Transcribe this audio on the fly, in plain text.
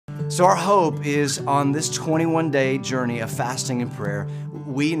So our hope is on this 21-day journey of fasting and prayer,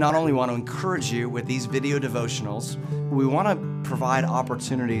 we not only want to encourage you with these video devotionals, we want to provide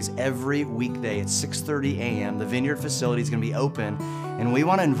opportunities every weekday at 6:30 a.m. The Vineyard facility is going to be open, and we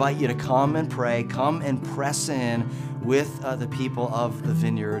want to invite you to come and pray, come and press in with the people of the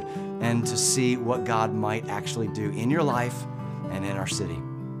Vineyard and to see what God might actually do in your life and in our city.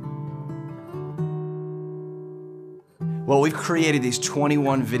 Well, we've created these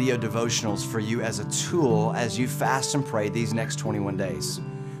 21 video devotionals for you as a tool as you fast and pray these next 21 days.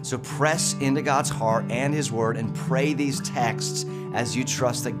 So press into God's heart and His Word and pray these texts as you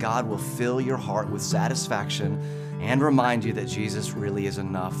trust that God will fill your heart with satisfaction and remind you that Jesus really is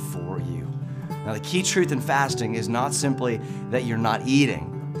enough for you. Now, the key truth in fasting is not simply that you're not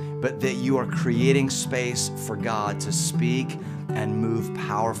eating, but that you are creating space for God to speak and move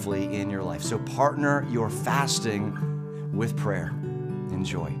powerfully in your life. So partner your fasting with prayer.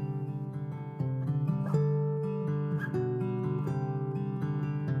 Enjoy.